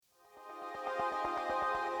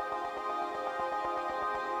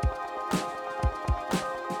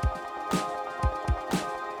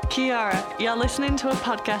Kia ora, you're listening to a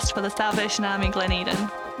podcast for the Salvation Army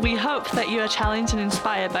Gleneden. We hope that you are challenged and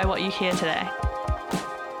inspired by what you hear today.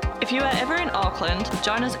 If you are ever in Auckland,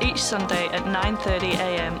 join us each Sunday at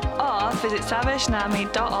 9:30am or visit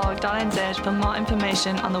salvationarmy.org.nz for more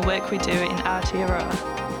information on the work we do in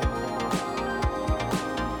Aotearoa.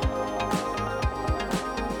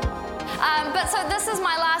 So this is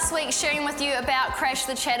my last week sharing with you about Crash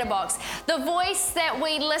the Chatterbox. The voice that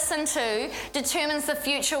we listen to determines the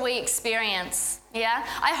future we experience. Yeah?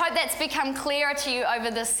 I hope that's become clearer to you over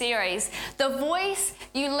this series. The voice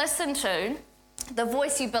you listen to, the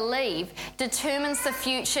voice you believe, determines the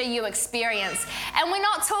future you experience. And we're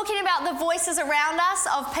not talking about the voices around us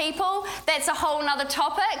of people. That's a whole nother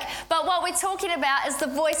topic. But what we're talking about is the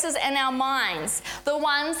voices in our minds, the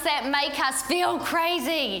ones that make us feel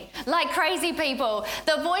crazy, like crazy people.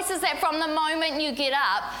 The voices that from the moment you get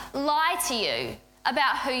up lie to you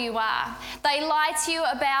about who you are. They lie to you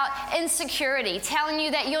about insecurity, telling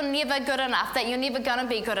you that you're never good enough, that you're never going to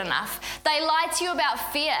be good enough. They lie to you about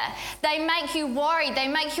fear. They make you worried. They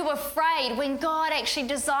make you afraid when God actually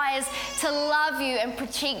desires to love you and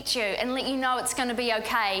protect you and let you know it's going to be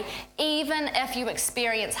okay, even if you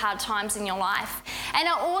experience hard times in your life. And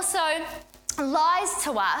it also lies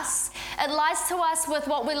to us. It lies to us with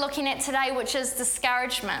what we're looking at today, which is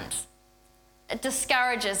discouragement. It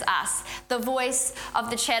discourages us, the voice of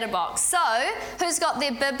the chatterbox. So, who's got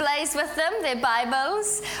their Bibles with them, their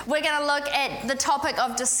Bibles? We're going to look at the topic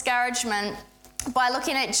of discouragement by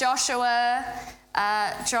looking at Joshua,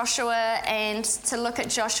 and to look at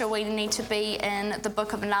Joshua, we need to be in the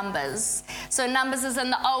book of Numbers. So Numbers is in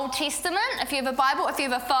the Old Testament. If you have a Bible, if you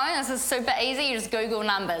have a phone, this is super easy. You just Google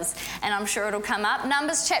Numbers, and I'm sure it'll come up.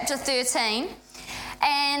 Numbers chapter 13.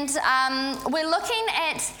 And we're looking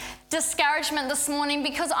at discouragement this morning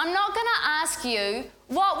because I'm not going to ask you,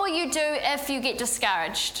 what will you do if you get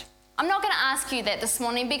discouraged? I'm not going to ask you that this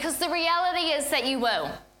morning because the reality is that you will.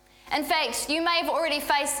 In fact, you may have already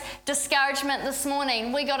faced discouragement this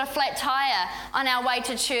morning. We got a flat tire on our way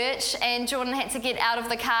to church and Jordan had to get out of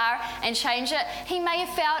the car and change it. He may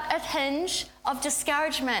have felt a tinge of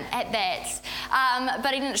discouragement at that,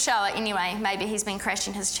 but he didn't show it anyway. Maybe he's been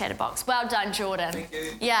crashing his chatterbox. Well done, Jordan. Thank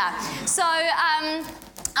you. Yeah. So I'm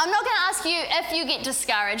not going to ask you if you get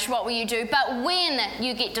discouraged, what will you do? But when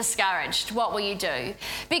you get discouraged, what will you do?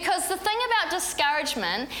 Because the thing about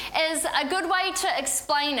discouragement is a good way to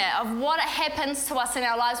explain it, of what happens to us in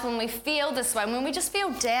our lives when we feel this way, when we just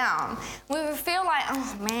feel down, when we feel like,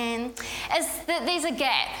 oh man, is that there's a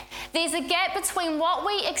gap. There's a gap between what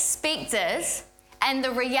we expected and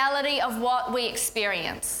the reality of what we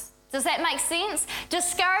experience. Does that make sense?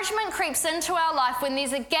 Discouragement creeps into our life when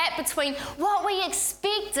there's a gap between what we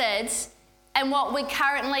expected and what we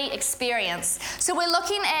currently experience. So we're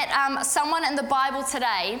looking at someone in the Bible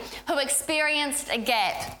today who experienced a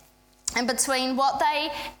gap in between what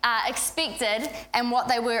they expected and what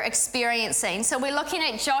they were experiencing. So we're looking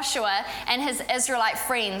at Joshua and his Israelite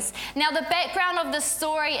friends. Now the background of this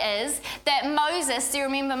story is that Moses, do you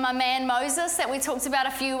remember my man Moses that we talked about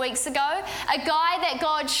a few weeks ago? A guy that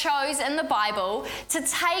God chose in the Bible to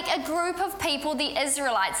take a group of people, the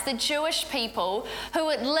Israelites, the Jewish people, who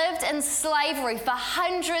had lived in slavery for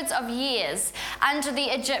hundreds of years under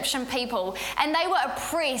the Egyptian people. And they were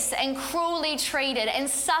oppressed and cruelly treated and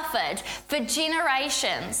suffered for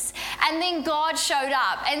generations. And then God showed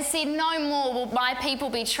up and said, no more will my people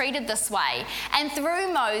be treated this way. And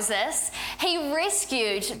through Moses, he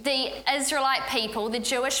rescued the Israelite people, the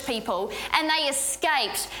Jewish people, and they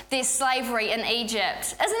escaped their slavery in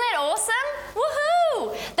Egypt. Isn't that awesome?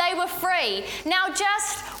 Woohoo! They were free. Now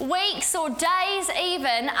just weeks or days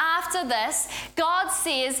even after this, God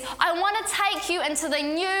says, I want to take you into the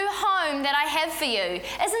new home that I have for you.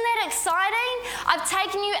 Isn't that exciting? I've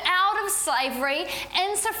taken you out of slavery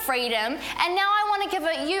into freedom, and now I want to give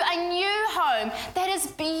you a new home that is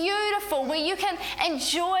beautiful, where you can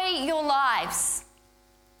enjoy your lives.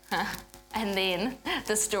 And then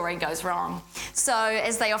the story goes wrong. So,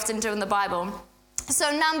 as they often do in the Bible. So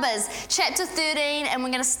Numbers chapter 13, and we're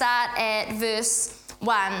going to start at verse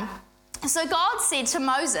 1. So God said to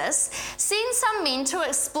Moses, send some men to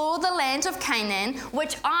explore the land of Canaan,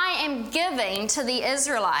 which I am giving to the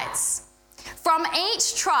Israelites. From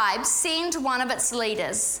each tribe, send one of its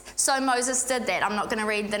leaders. So Moses did that. I'm not going to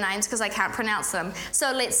read the names because I can't pronounce them.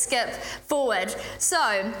 So let's skip forward.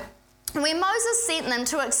 So when Moses sent them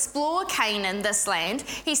to explore Canaan, this land,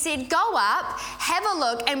 he said, go up, have a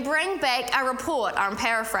look, and bring back a report. I'm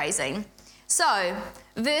paraphrasing. So,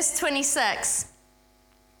 verse 26.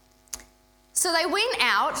 So they went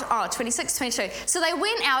out, 26, 22. So they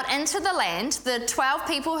went out into the land, the 12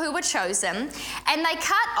 people who were chosen, and they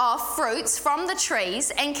cut off fruits from the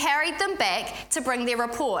trees and carried them back to bring their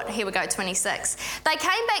report. Here we go, 26. They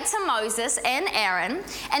came back to Moses and Aaron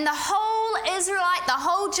and the whole Israelite, the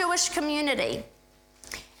whole Jewish community.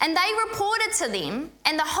 And they reported to them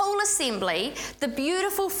and the whole assembly the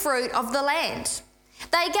beautiful fruit of the land.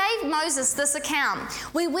 They gave Moses this account.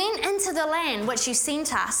 We went into the land which you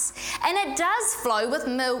sent us, and it does flow with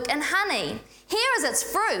milk and honey. Here is its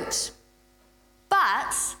fruit.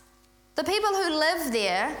 But the people who live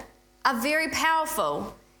there are very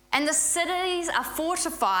powerful, and the cities are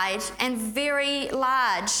fortified and very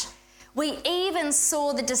large. We even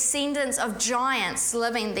saw the descendants of giants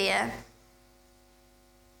living there.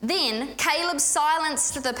 Then Caleb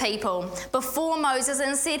silenced the people before Moses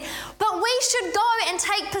and said, but we should go and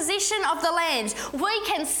take possession of the land. We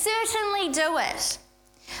can certainly do it.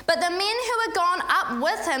 But the men who had gone up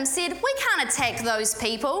with him said, we can't attack those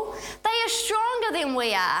people. They are stronger than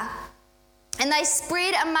we are. And they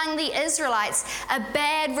spread among the Israelites a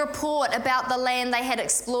bad report about the land they had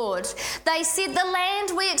explored. They said, the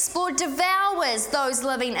land we explored devours those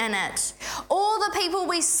living in it. All the people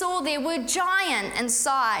we saw there were giant in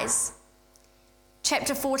size.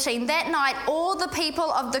 Chapter 14, that night all the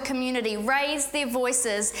people of the community raised their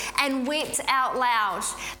voices and wept out loud.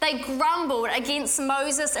 They grumbled against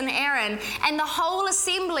Moses and Aaron, and the whole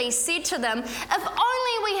assembly said to them, if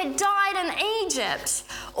only we had died in Egypt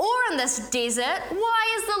or in this desert.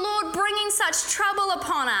 Why is the Lord bringing such trouble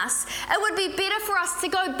upon us? It would be better for us to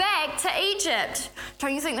go back to Egypt.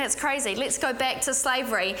 Don't you think that's crazy? Let's go back to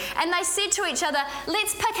slavery. And they said to each other,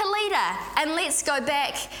 let's pick a leader and let's go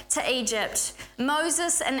back to Egypt.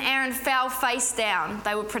 Moses and Aaron fell face down.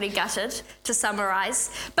 They were pretty gutted, to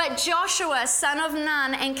summarize. But Joshua, son of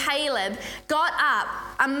Nun, and Caleb got up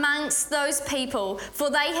amongst those people, for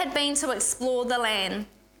they had been to explore the land.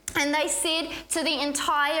 And they said to the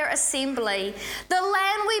entire assembly, the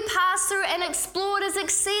land we passed through and explored is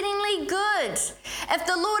exceedingly good. If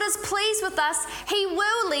the Lord is pleased with us, he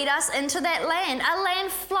will lead us into that land, a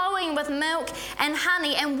land flowing with milk and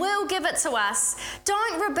honey, and will give it to us.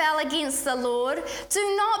 Don't rebel against the Lord.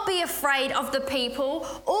 Do not be afraid of the people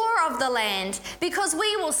or of the land, because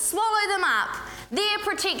we will swallow them up. Their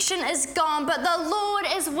protection is gone, but the Lord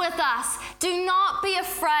is with us. Do not be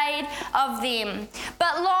afraid of them.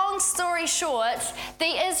 But long story short,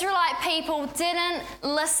 the Israelite people didn't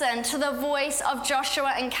listen to the voice of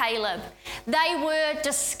Joshua and Caleb. They were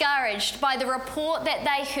discouraged by the report that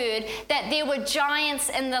they heard that there were giants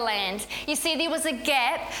in the land. You see, there was a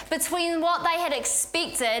gap between what they had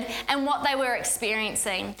expected and what they were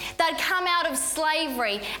experiencing. They'd come out of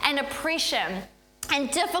slavery and oppression and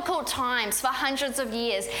difficult times for hundreds of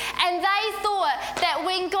years. And they thought that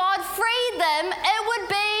when God freed them, it would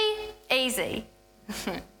be easy.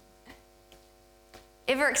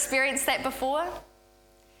 Ever experienced that before?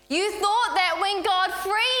 You thought that when God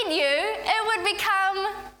freed you, it would become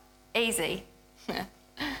easy.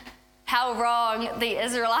 How wrong the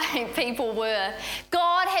Israelite people were.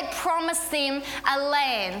 God had promised them a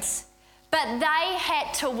land, but they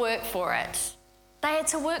had to work for it. They had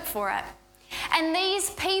to work for it. And these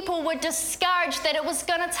people were discouraged that it was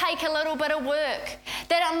going to take a little bit of work,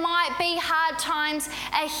 that it might be hard times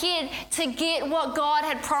ahead to get what God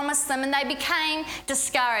had promised them, and they became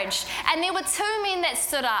discouraged. And there were two men that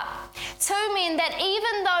stood up, two men that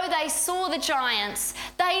even though they saw the giants,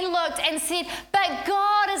 they looked and said, but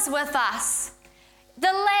God is with us.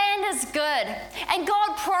 The land is good, and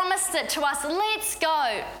God promised it to us. Let's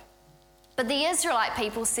go. But the Israelite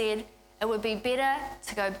people said it would be better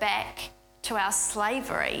to go back to our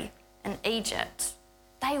slavery in Egypt.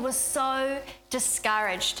 They were so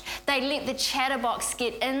discouraged. They let the chatterbox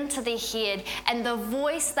get into their head, and the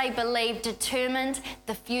voice they believed determined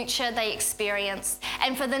the future they experienced.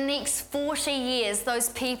 And for the next 40 years, those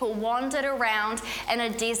people wandered around in a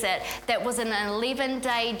desert that was an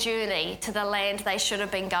 11-day journey to the land they should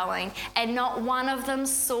have been going. And not one of them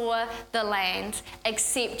saw the land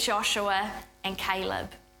except Joshua and Caleb,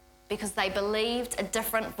 because they believed a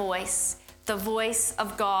different voice, the voice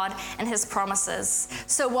of God and his promises.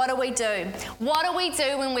 So what do we do? What do we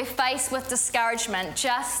do when we're faced with discouragement,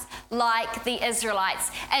 just like the Israelites?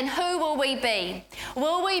 And who will we be?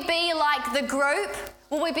 Will we be like the group?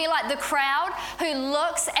 Will we be like the crowd who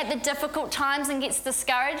looks at the difficult times and gets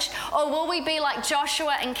discouraged? Or will we be like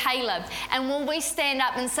Joshua and Caleb? And will we stand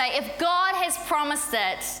up and say, if God has promised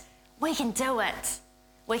it, we can do it.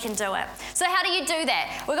 We can do it. So how do you do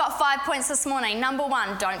that? We've got 5 points this morning. Number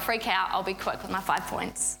one, don't freak out. I'll be quick with my 5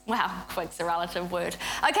 points. Wow, quick's a relative word.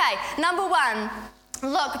 Okay, number one,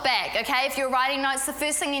 look back, okay? If you're writing notes, the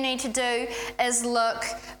first thing you need to do is look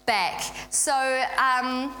back. So,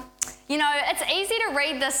 it's easy to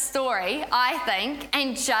read this story, I think,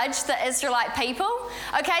 and judge the Israelite people.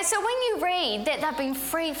 Okay, so when you read that they've been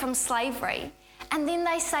freed from slavery, and then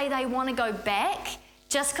they say they want to go back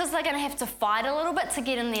just because they're going to have to fight a little bit to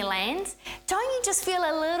get in their land, don't you just feel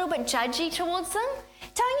a little bit judgy towards them?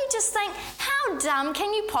 Don't you just think, how dumb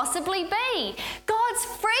can you possibly be? God's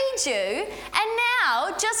freed you, and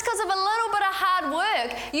now, just because of a little bit of hard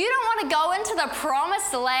work, you don't want to go into the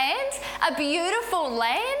promised land, a beautiful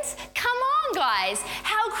land? Come on, guys.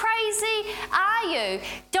 How crazy are you?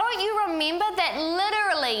 Don't you remember that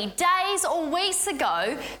literally days or weeks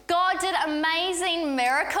ago, God did amazing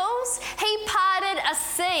miracles? He parted a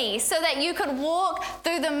sea so that you could walk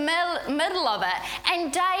through the middle of it.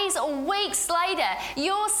 And days or weeks later,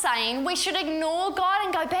 you're saying we should ignore God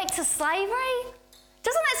and go back to slavery?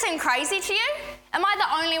 Doesn't that seem crazy to you? Am I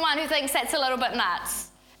the only one who thinks that's a little bit nuts?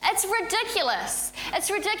 It's ridiculous. It's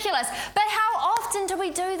ridiculous. But how often do we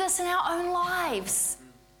do this in our own lives?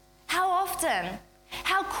 How often?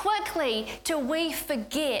 How quickly do we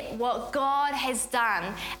forget what God has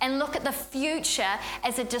done and look at the future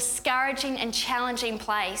as a discouraging and challenging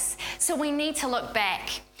place? So we need to look back.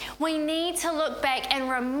 We need to look back and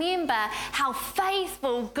remember how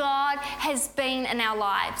faithful God has been in our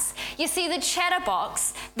lives. You see, the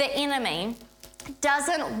chatterbox, the enemy,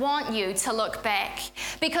 doesn't want you to look back,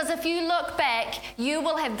 because if you look back, you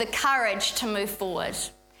will have the courage to move forward.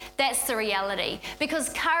 That's the reality, because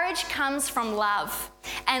courage comes from love,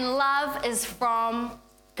 and love is from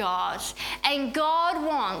God. And God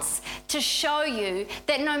wants to show you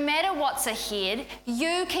that no matter what's ahead,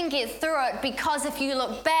 you can get through it, because if you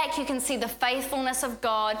look back, you can see the faithfulness of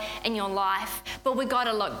God in your life. But we got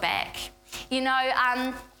to look back.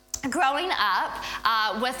 Growing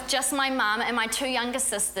up with just my mum and my two younger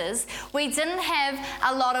sisters, we didn't have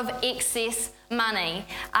a lot of excess money.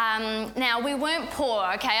 Now, we weren't poor,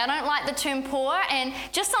 okay? I don't like the term poor. And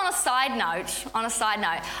just on a side note,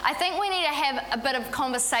 I think we need to have a bit of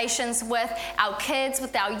conversations with our kids,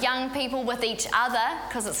 with our young people, with each other,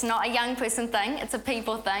 because it's not a young person thing, it's a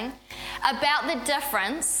people thing, about the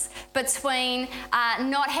difference between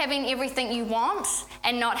not having everything you want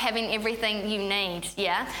and not having everything you need,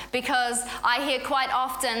 yeah? Because I hear quite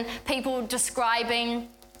often people describing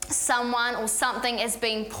someone or something as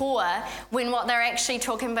being poor when what they're actually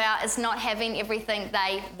talking about is not having everything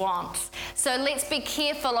they want. So let's be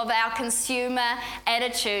careful of our consumer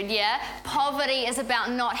attitude, yeah? Poverty is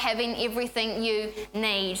about not having everything you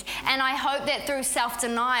need. And I hope that through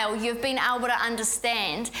self-denial, you've been able to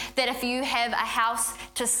understand that if you have a house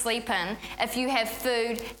to sleep in, if you have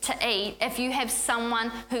food to eat, if you have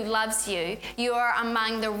someone who loves you, you are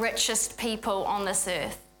among the richest people on this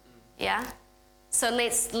earth, yeah? So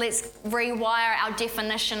let's rewire our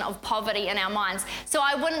definition of poverty in our minds. So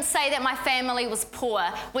I wouldn't say that my family was poor.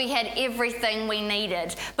 We had everything we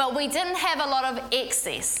needed, but we didn't have a lot of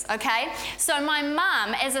excess, okay? So my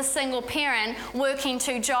mum, as a single parent, working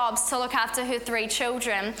 2 jobs to look after her 3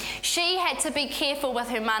 children, she had to be careful with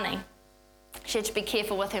her money. She had to be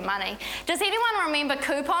careful with her money. Does anyone remember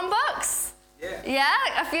coupon books? Yeah,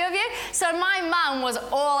 a few of you? So my mum was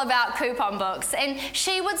all about coupon books, and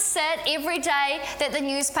she would sit every day that the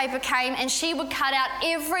newspaper came and she would cut out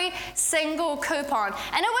every single coupon.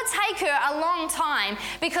 And it would take her a long time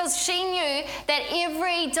because she knew that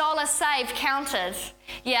every dollar saved counted.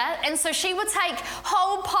 Yeah, and so she would take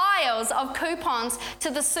whole piles of coupons to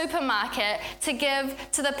the supermarket to give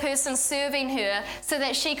to the person serving her so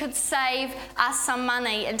that she could save us some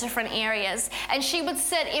money in different areas. And she would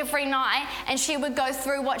sit every night and she would go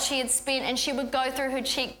through what she had spent, and she would go through her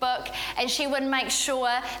checkbook, and she would make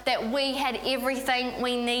sure that we had everything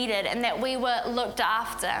we needed and that we were looked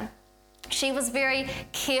after. She was very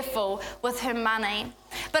careful with her money.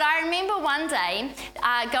 But I remember one day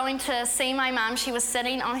going to see my mum. She was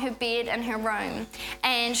sitting on her bed in her room,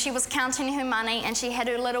 and she was counting her money, and she had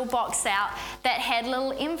her little box out that had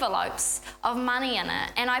little envelopes of money in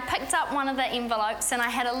it. And I picked up one of the envelopes and I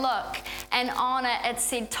had a look, and on it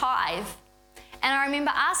said tithe. And I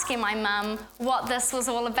remember asking my mum what this was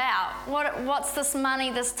all about. What's this money,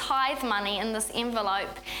 this tithe money in this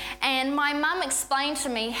envelope? And my mum explained to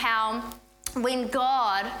me how when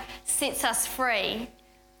God sets us free,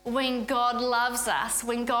 when God loves us,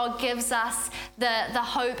 when God gives us the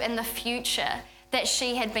hope and the future that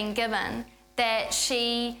she had been given, that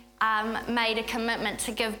she made a commitment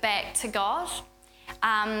to give back to God.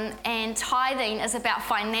 And tithing is about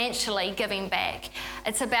financially giving back.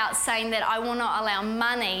 It's about saying that I will not allow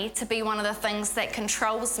money to be one of the things that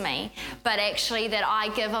controls me, but actually that I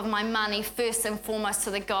give of my money first and foremost to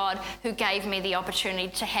the God who gave me the opportunity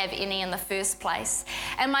to have any in the first place.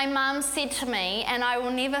 And my mum said to me, and I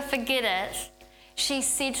will never forget it, she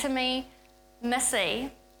said to me,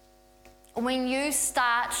 Missy, when you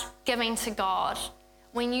start giving to God,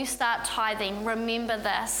 when you start tithing, remember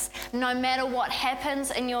this: no matter what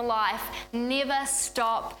happens in your life, never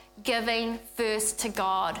stop giving first to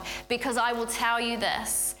God. Because I will tell you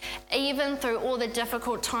this, even through all the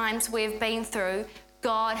difficult times we've been through,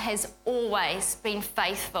 God has always been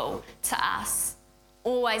faithful to us.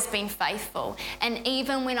 Always been faithful. And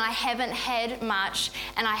even when I haven't had much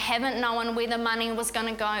and I haven't known where the money was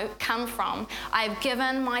going to come from, I've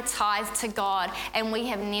given my tithe to God and we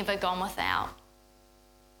have never gone without.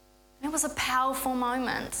 It was a powerful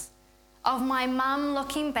moment of my mum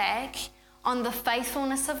looking back on the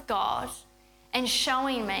faithfulness of God and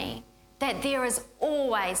showing me that there is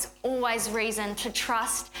always reason to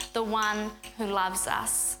trust the one who loves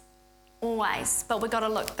us. Always. But we've got to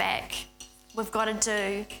look back. We've got to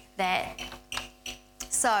do that.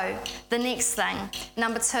 So, the next thing,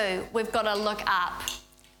 number 2, we've got to look up.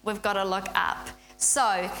 We've got to look up.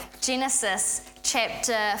 So, Genesis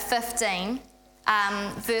chapter 15,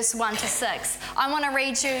 verse 1 to 6. I want to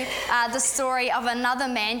read you the story of another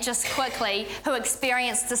man just quickly who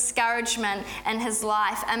experienced discouragement in his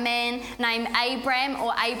life. A man named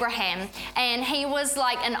Abraham. And he was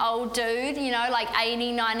like an old dude, like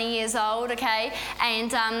 80, 90 years old, okay?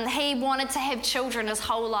 And he wanted to have children his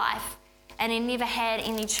whole life. And he never had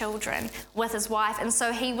any children with his wife. And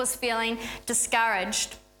so he was feeling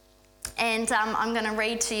discouraged. And I'm going to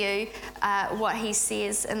read to you what he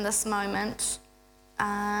says in this moment.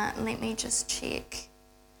 Let me just check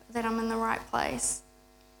that I'm in the right place.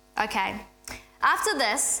 Okay. After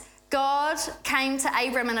this, God came to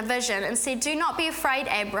Abram in a vision and said, "Do not be afraid,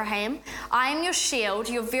 Abraham. I am your shield,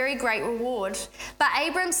 your very great reward." But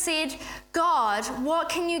Abram said, "God, what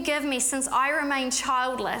can you give me since I remain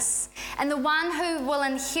childless? And the one who will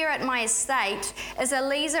inherit my estate is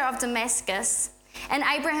Eliezer of Damascus." And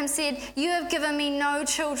Abraham said, "You have given me no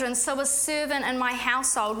children, so a servant in my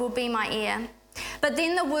household will be my heir." But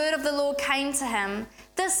then the word of the Lord came to him,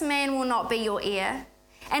 "This man will not be your heir."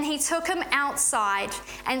 And he took him outside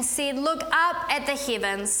and said, "Look up at the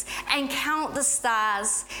heavens and count the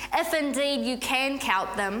stars, if indeed you can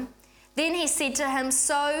count them." Then he said to him,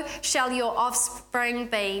 "So shall your offspring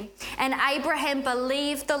be." And Abraham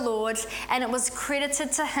believed the Lord, and it was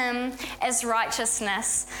credited to him as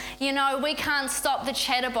righteousness. We can't stop the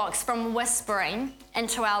chatterbox from whispering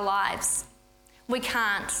into our lives. We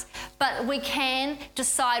can't. But we can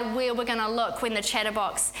decide where we're going to look when the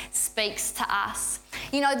chatterbox speaks to us.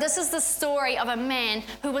 This is the story of a man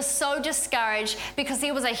who was so discouraged because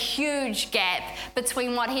there was a huge gap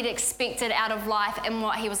between what he'd expected out of life and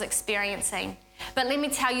what he was experiencing. But let me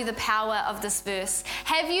tell you the power of this verse.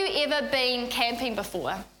 Have you ever been camping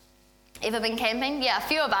before? Ever been camping? Yeah, a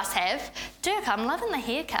few of us have. Dirk, I'm loving the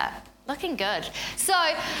haircut. Looking good. So,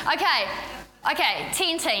 Okay,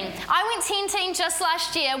 tenting. I went tenting just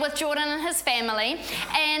last year with Jordan and his family,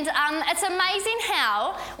 and it's amazing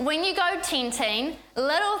how when you go tenting,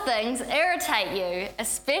 little things irritate you,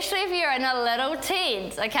 especially if you're in a little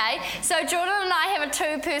tent, okay? So Jordan and I have a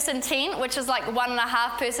 2-person tent, which is like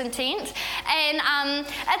 1.5-person tent, and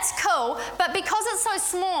it's cool, but because it's so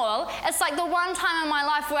small, it's like the one time in my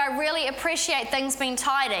life where I really appreciate things being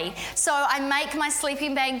tidy. So I make my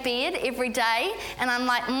sleeping bag bed every day, and I'm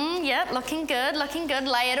like, yeah, looking good,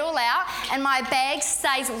 lay it all out, and my bag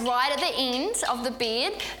stays right at the end of the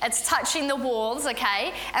bed. It's touching the walls,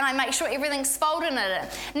 okay? And I make sure everything's folded in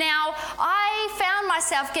it. Now, I found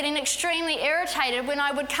myself getting extremely irritated when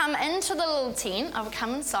I would come into the little tent, I would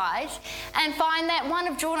come inside, and find that one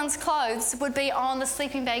of Jordan's clothes would be on the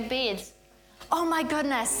sleeping bag bed. Oh my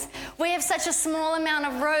goodness, we have such a small amount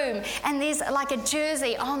of room and there's like a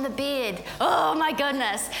jersey on the bed. Oh my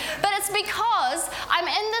goodness. But it's because I'm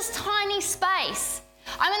in this tiny space.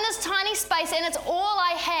 And it's all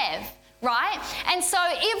I have, right? And so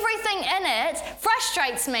everything in it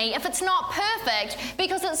frustrates me if it's not perfect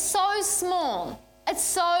because it's so small. It's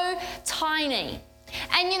so tiny.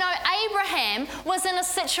 And Abraham was in a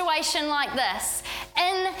situation like this,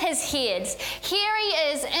 in his head. Here he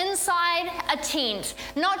is inside a tent,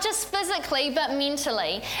 not just physically, but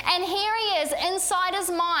mentally. And here he is inside his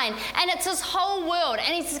mind, and it's his whole world,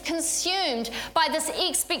 and he's consumed by this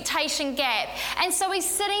expectation gap. And so he's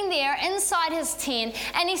sitting there inside his tent,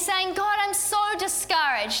 and he's saying, "God, I'm so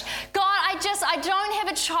discouraged. God, I don't have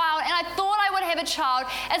a child, and I thought I would have a child.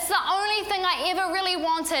 It's the only thing I ever really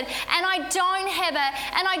wanted, and I don't have it,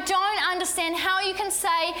 and I don't understand how you can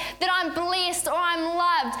say that I'm blessed or I'm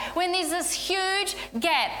loved when there's this huge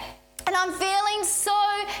gap. And I'm feeling so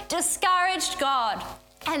discouraged, God.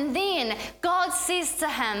 And then God says to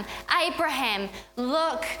him, Abraham,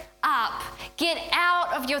 look up, get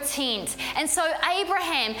out of your tent. And so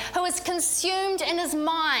Abraham, who is consumed in his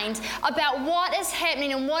mind about what is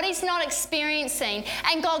happening and what he's not experiencing,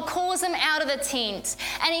 and God calls him out of the tent,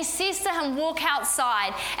 and he says to him, walk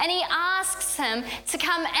outside, and he asks him to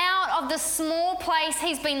come out of the small place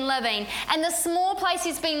he's been living, and the small place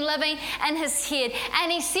he's been living in his head,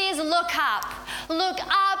 and he says, look up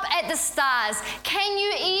at the stars. Can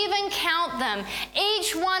you even count them?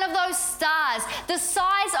 Each one of those stars, the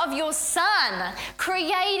size of your sun,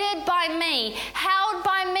 created by me, held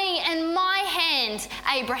by me in my hand.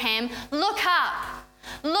 Abraham, look up.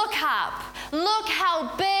 Look up. Look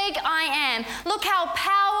how big I am. Look how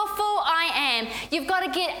powerful I am. You've got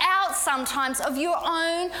to get out sometimes of your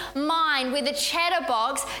own mind where the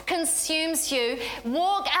chatterbox consumes you.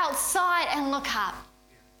 Walk outside and look up.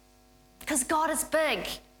 Because God is big.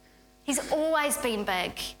 He's always been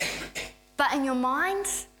big. But in your mind,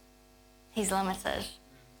 he's limited.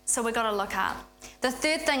 So we've got to look up. The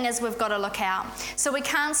third thing is we've got to look out. So we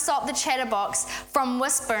can't stop the chatterbox from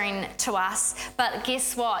whispering to us, but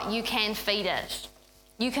guess what? You can feed it.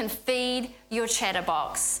 You can feed your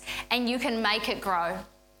chatterbox and you can make it grow.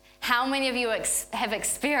 How many of you have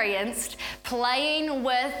experienced playing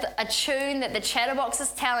with a tune that the chatterbox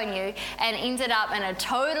is telling you and ended up in a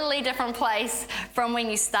totally different place from when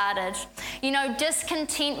you started? You know,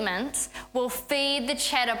 discontentment will feed the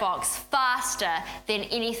chatterbox faster than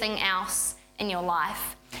anything else in your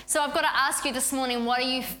life. So I've got to ask you this morning, what are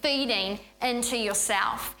you feeding into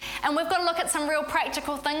yourself? And we've got to look at some real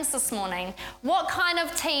practical things this morning. What kind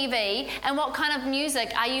of TV and what kind of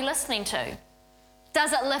music are you listening to?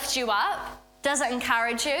 Does it lift you up? Does it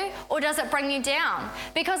encourage you? Or does it bring you down?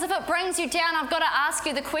 Because if it brings you down, I've got to ask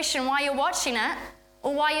you the question why you're watching it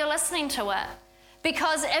or why you're listening to it.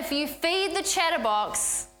 Because if you feed the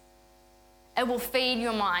chatterbox, it will feed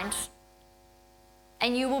your mind.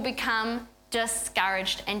 And you will become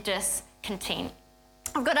discouraged and discontent.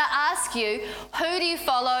 I've got to ask you, who do you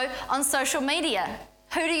follow on social media?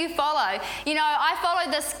 Who do you follow? You know, I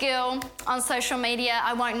follow this girl on social media.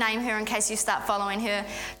 I won't name her in case you start following her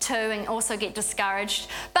too and also get discouraged.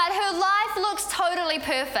 But her life looks totally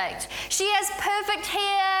perfect. She has perfect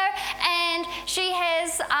hair and she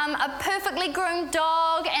has a perfectly groomed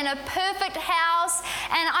dog and a perfect house.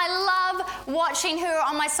 And I love watching her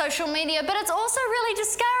on my social media, but it's also really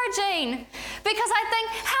discouraging because I think,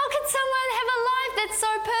 how can someone have a life that's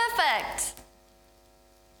so perfect?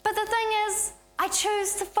 But the thing is, I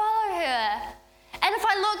choose to follow her. And if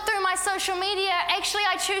I look through my social media, actually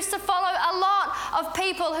I choose to follow a lot of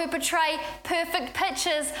people who portray perfect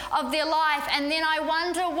pictures of their life, and then I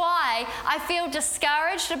wonder why I feel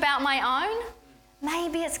discouraged about my own.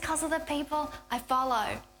 Maybe it's because of the people I follow.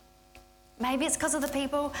 Maybe it's because of the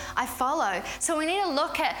people I follow. So we need to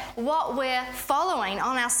look at what we're following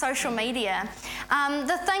on our social media.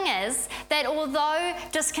 The thing is that although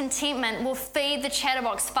discontentment will feed the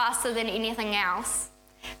chatterbox faster than anything else,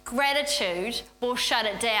 gratitude will shut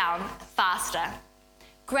it down faster.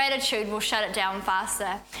 Gratitude will shut it down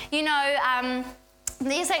faster. You know,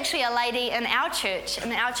 there's actually a lady in our church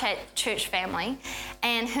family,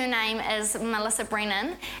 and her name is Melissa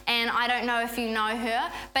Brennan, and I don't know if you know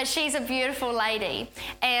her, but she's a beautiful lady,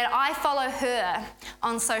 and I follow her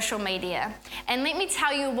on social media. And let me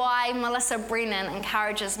tell you why Melissa Brennan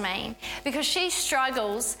encourages me, because she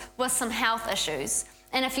struggles with some health issues.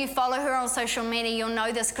 And if you follow her on social media, you'll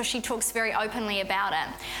know this because she talks very openly about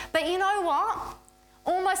it. But you know what?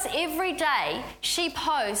 Almost every day she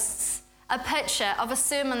posts a picture of a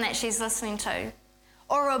sermon that she's listening to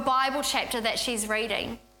or a Bible chapter that she's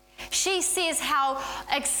reading. She says how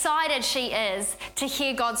excited she is to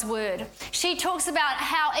hear God's word. She talks about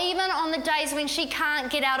how even on the days when she can't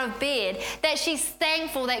get out of bed, that she's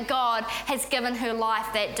thankful that God has given her life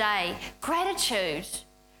that day. Gratitude.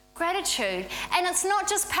 And it's not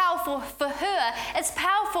just powerful for her, it's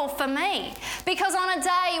powerful for me. Because on a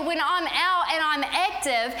day when I'm out and I'm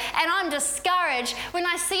active and I'm discouraged, when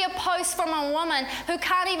I see a post from a woman who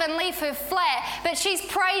can't even leave her flat, but she's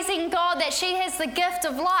praising God that she has the gift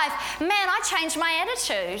of life, man, I change my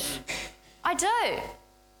attitude. I do.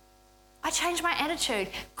 I change my attitude.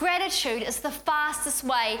 Gratitude is the fastest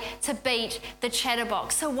way to beat the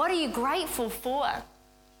chatterbox. So what are you grateful for?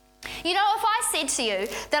 You know, if I said to you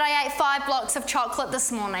that I ate 5 blocks of chocolate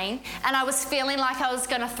this morning and I was feeling like I was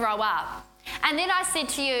going to throw up, and then I said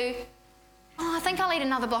to you, I think I'll eat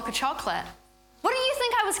another block of chocolate. Wouldn't you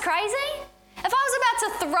think I was crazy? If I was about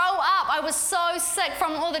to throw up, I was so sick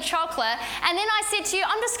from all the chocolate, and then I said to you,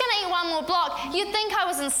 I'm just going to eat 1 more block, you'd think I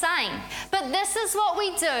was insane. But this is what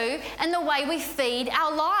we do in the way we feed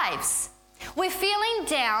our lives. We're feeling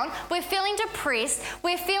down, we're feeling depressed,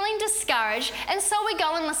 we're feeling discouraged, and so we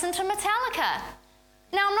go and listen to Metallica.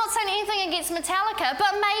 Now, I'm not saying anything against Metallica,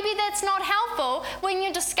 but maybe that's not helpful when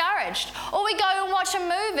you're discouraged. Or we go and watch a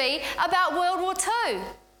movie about World War II.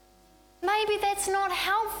 Maybe that's not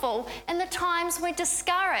helpful in the times we're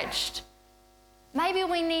discouraged. Maybe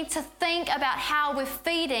we need to think about how we're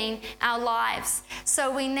feeding our lives.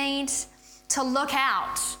 So we need to look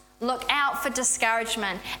out for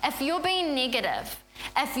discouragement. If you're being negative,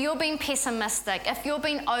 if you're being pessimistic, if you're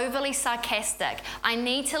being overly sarcastic, I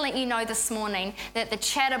need to let you know this morning that the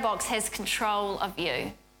chatterbox has control of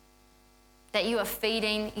you, that you are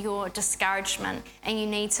feeding your discouragement, and you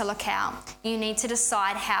need to look out. You need to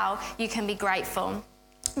decide how you can be grateful.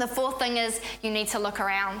 The fourth thing is you need to look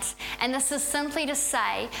around. And this is simply to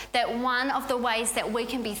say that one of the ways that we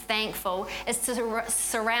can be thankful is to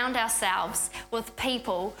surround ourselves with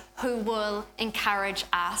people who will encourage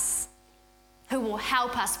us, who will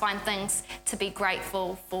help us find things to be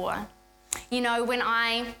grateful for. You know, when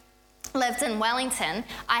I lived in Wellington,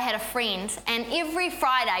 I had a friend, and every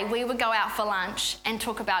Friday we would go out for lunch and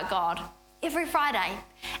talk about God. Every Friday.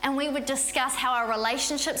 And we would discuss how our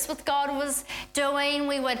relationships with God was doing.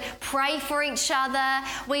 We would pray for each other.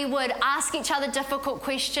 We would ask each other difficult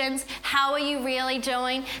questions. How are you really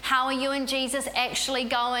doing? How are you and Jesus actually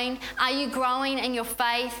going? Are you growing in your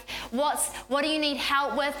faith? What do you need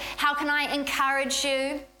help with? How can I encourage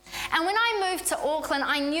you? And when I moved to Auckland,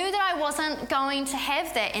 I knew that I wasn't going to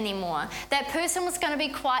have that anymore. That person was going to be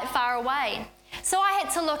quite far away. So I had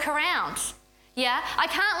to look around. Yeah, I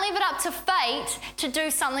can't leave it up to fate to do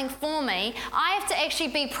something for me. I have to actually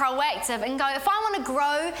be proactive and go, if I want to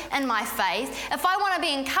grow in my faith, if I want to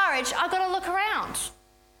be encouraged, I've got to look around.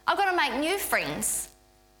 I've got to make new friends.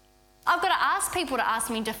 I've got to ask people to ask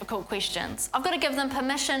me difficult questions. I've got to give them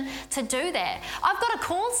permission to do that. I've got to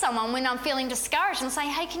call someone when I'm feeling discouraged and say,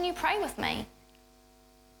 hey, can you pray with me?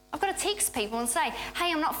 I've got to text people and say,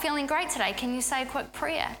 hey, I'm not feeling great today. Can you say a quick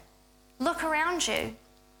prayer? Look around you.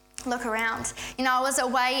 Look around. You know, I was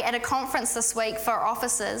away at a conference this week for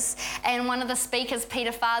officers, and one of the speakers,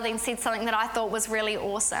 Peter Farthing, said something that I thought was really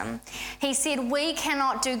awesome. He said, we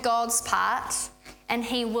cannot do God's part, and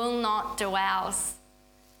He will not do ours.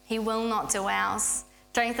 He will not do ours.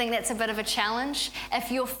 Don't you think that's a bit of a challenge?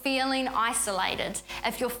 If you're feeling isolated,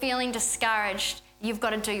 if you're feeling discouraged, you've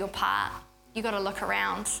got to do your part. You've got to look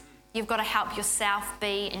around. You've got to help yourself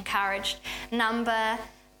be encouraged. Number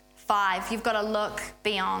 5, you've got to look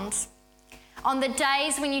beyond. On the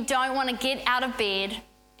days when you don't want to get out of bed,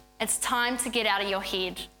 it's time to get out of your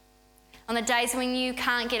head. On the days when you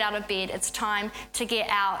can't get out of bed, it's time to get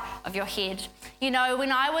out of your head. You know,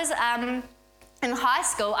 when I was in high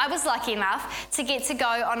school, I was lucky enough to get to go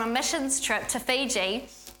on a missions trip to Fiji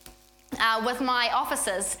with my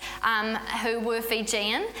officers who were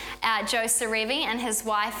Fijian, Joe Sarevi and his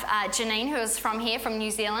wife Janine, who is from here, from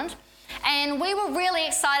New Zealand. And we were really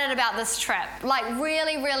excited about this trip, like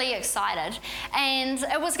really, really excited. And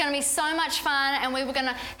it was going to be so much fun, and we were going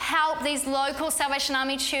to help these local Salvation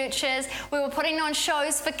Army churches. We were putting on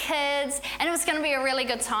shows for kids, and it was going to be a really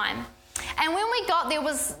good time. And when we got there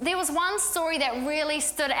was one story that really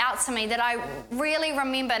stood out to me that I really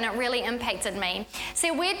remember, and it really impacted me.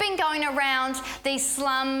 See, we'd been going around these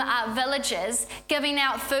slum villages giving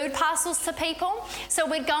out food parcels to people. So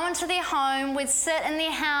we'd go into their home, we'd sit in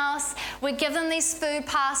their house, we'd give them these food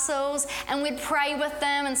parcels, and we'd pray with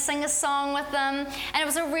them and sing a song with them. And it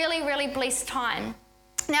was a really, really blessed time.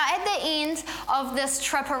 Now, at the end of this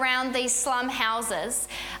trip around these slum houses,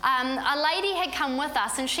 a lady had come with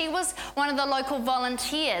us, and she was one of the local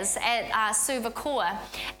volunteers at Suvakua.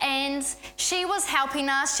 And she was helping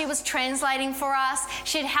us, she was translating for us,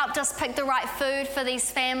 she had helped us pick the right food for these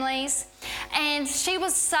families. And she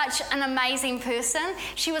was such an amazing person.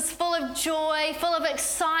 She was full of joy, full of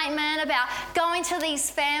excitement about going to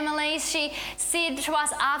these families. She said to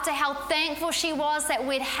us after how thankful she was that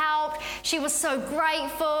we'd helped. She was so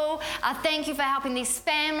grateful. Thank you for helping these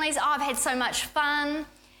families. Oh, I've had so much fun.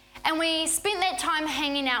 And we spent that time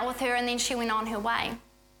hanging out with her, and then she went on her way.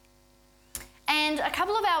 And a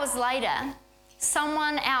couple of hours later,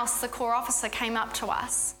 someone else, the corps officer, came up to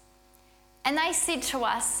us. And they said to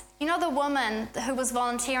us, you know, the woman who was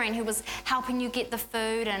volunteering, who was helping you get the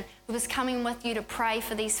food and who was coming with you to pray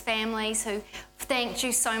for these families, who thanked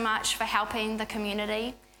you so much for helping the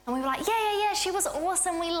community. And we were like, yeah, she was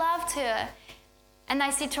awesome. We loved her. And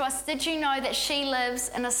they said to us, did you know that she lives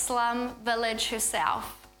in a slum village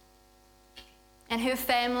herself? And her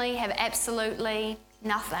family have absolutely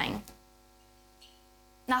nothing.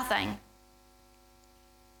 Nothing.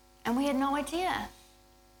 And we had no idea.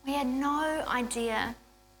 We had no idea.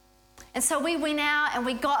 And so we went out and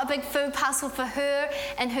we got a big food parcel for her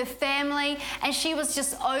and her family, and she was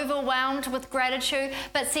just overwhelmed with gratitude,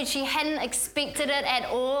 but said she hadn't expected it at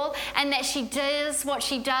all, and that she does what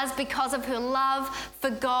she does because of her love for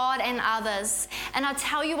God and others. And I'll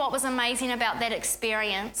tell you what was amazing about that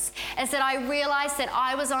experience is that I realized that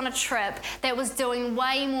I was on a trip that was doing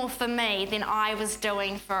way more for me than I was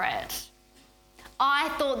doing for it. I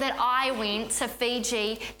thought that I went to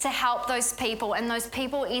Fiji to help those people, and those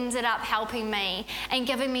people ended up helping me and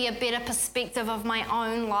giving me a better perspective of my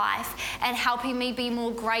own life and helping me be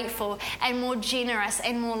more grateful and more generous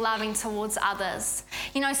and more loving towards others.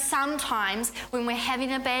 You know, sometimes when we're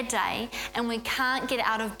having a bad day and we can't get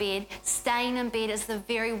out of bed, staying in bed is the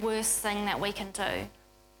very worst thing that we can do.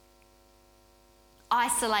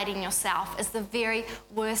 Isolating yourself is the very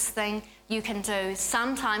worst thing you can do.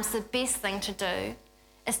 Sometimes the best thing to do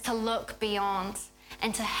is to look beyond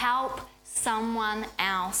and to help someone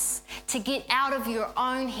else, to get out of your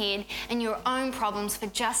own head and your own problems for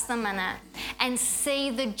just a minute and see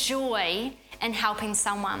the joy in helping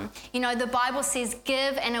someone. You know, the Bible says,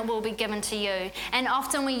 give and it will be given to you. And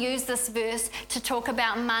often we use this verse to talk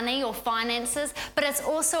about money or finances, but it's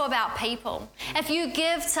also about people. If you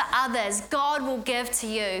give to others, God will give to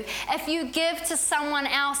you. If you give to someone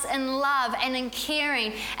else in love and in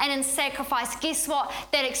caring and in sacrifice, guess what?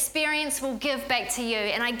 That experience will give back to you.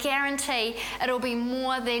 And I guarantee it'll be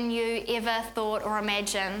more than you ever thought or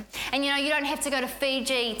imagined. And you know, you don't have to go to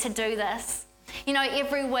Fiji to do this. You know,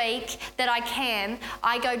 every week that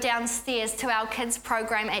I go downstairs to our kids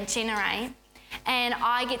program at Generate, and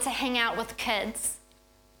I get to hang out with kids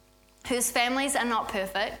whose families are not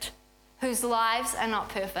perfect, whose lives are not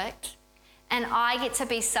perfect, and I get to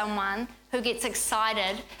be someone who gets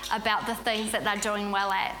excited about the things that they're doing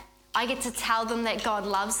well at. I get to tell them that God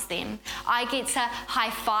loves them. I get to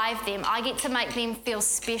high-five them. I get to make them feel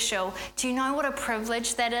special. Do you know what a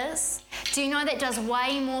privilege that is? Do you know that does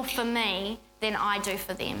way more for me than I do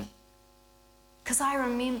for them? Because I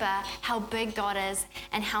remember how big God is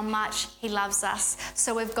and how much He loves us.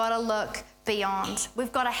 So we've got to look beyond.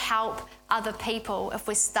 We've got to help other people if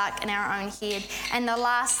we're stuck in our own head. And the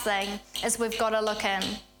last thing is we've got to look in.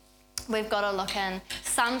 We've got to look in.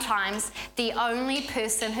 Sometimes the only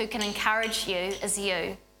person who can encourage you is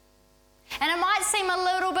you. And it might seem a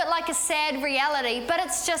little bit like a sad reality, but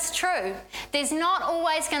it's just true. There's not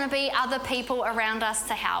always going to be other people around us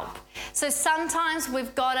to help. So sometimes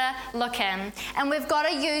we've got to look in, and we've got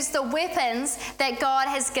to use the weapons that God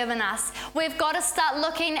has given us. We've got to start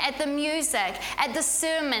looking at the music, at the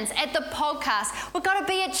sermons, at the podcast. We've got to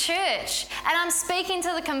be at church. And I'm speaking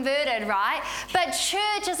to the converted, right? But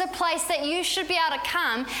church is a place that you should be able to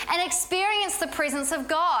come and experience the presence of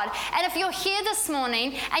God. And if you're here this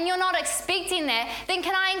morning and you're not expecting that, then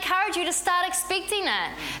can I encourage you to start expecting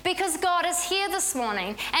it? Because God is here this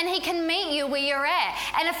morning and He can meet you where you're at.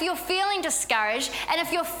 And if you're feeling discouraged and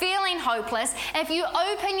if you're feeling hopeless, if you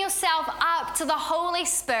open yourself up to the Holy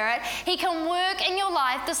Spirit, He can work in your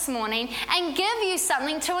life this morning and give you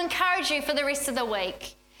something to encourage you for the rest of the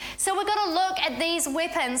week. So we've got to look at these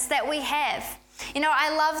weapons that we have. You know,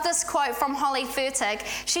 I love this quote from Holly Furtick.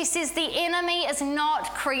 She says, the enemy is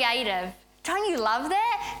not creative. Don't you love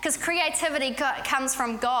that? Because creativity comes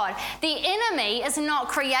from God. The enemy is not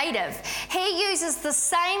creative. He uses the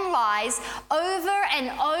same lies over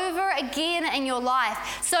and over again in your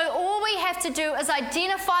life. So all we have to do is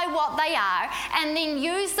identify what they are and then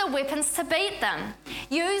use the weapons to beat them.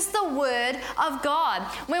 Use the word of God.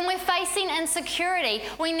 When we're facing insecurity,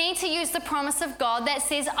 we need to use the promise of God that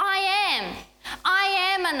says, I am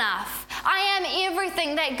enough. I am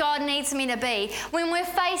everything that God needs me to be. When we're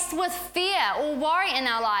faced with fear or worry in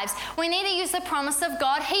our lives, we need to use the promise of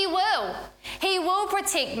God. He will. He will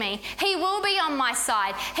protect me. He will be on my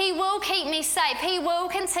side. He will keep me safe. He will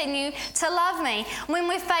continue to love me. When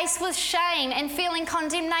we're faced with shame and feeling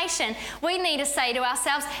condemnation, we need to say to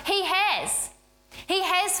ourselves, He has. He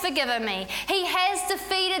has forgiven me. He has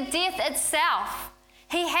defeated death itself.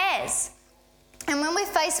 He has. And when we're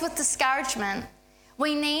faced with discouragement,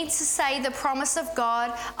 we need to say the promise of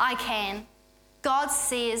God, I can. God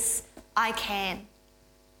says, I can.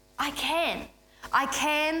 I can. I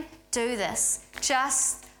can do this,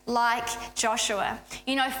 just like Joshua.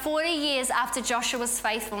 40 years after Joshua's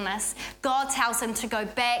faithfulness, God tells him to go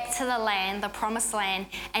back to the land, the promised land,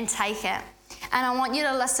 and take it. And I want you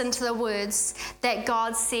to listen to the words that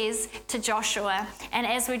God says to Joshua. And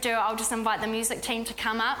as we do, I'll just invite the music team to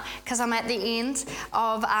come up because I'm at the end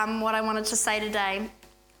of what I wanted to say today.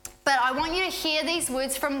 But I want you to hear these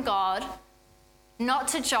words from God, not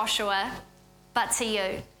to Joshua, but to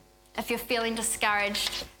you, if you're feeling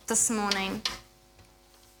discouraged this morning.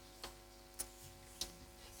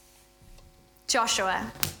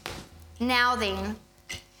 Joshua, now then,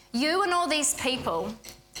 you and all these people,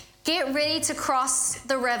 get ready to cross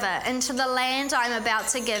the river into the land I'm about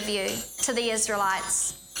to give you, to the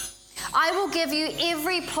Israelites. I will give you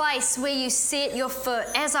every place where you set your foot,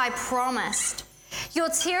 as I promised. Your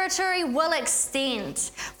territory will extend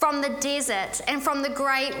from the desert and from the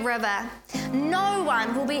great river. No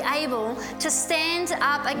one will be able to stand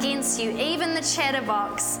up against you, even the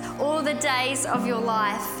chatterbox, all the days of your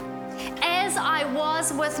life. As I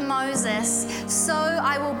was with Moses, so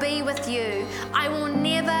I will be with you. I will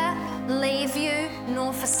never leave you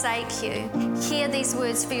nor forsake you. Hear these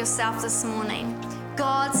words for yourself this morning.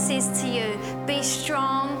 God says to you, be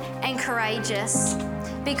strong and courageous,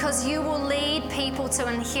 because you will lead people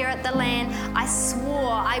to inherit the land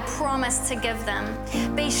I promised to give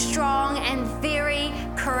them. Be strong and very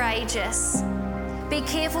courageous. Be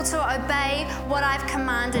careful to obey what I've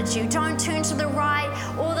commanded you. Don't turn to the right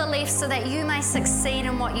or the left so that you may succeed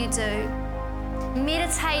in what you do.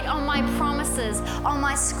 Meditate on my promises, on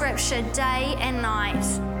my scripture day and night.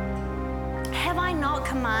 Have I not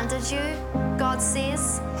commanded you? God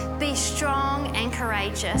says, be strong and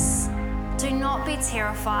courageous. Do not be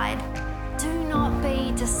terrified. Do not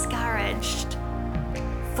be discouraged.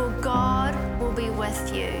 For God will be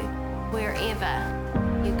with you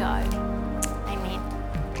wherever you go.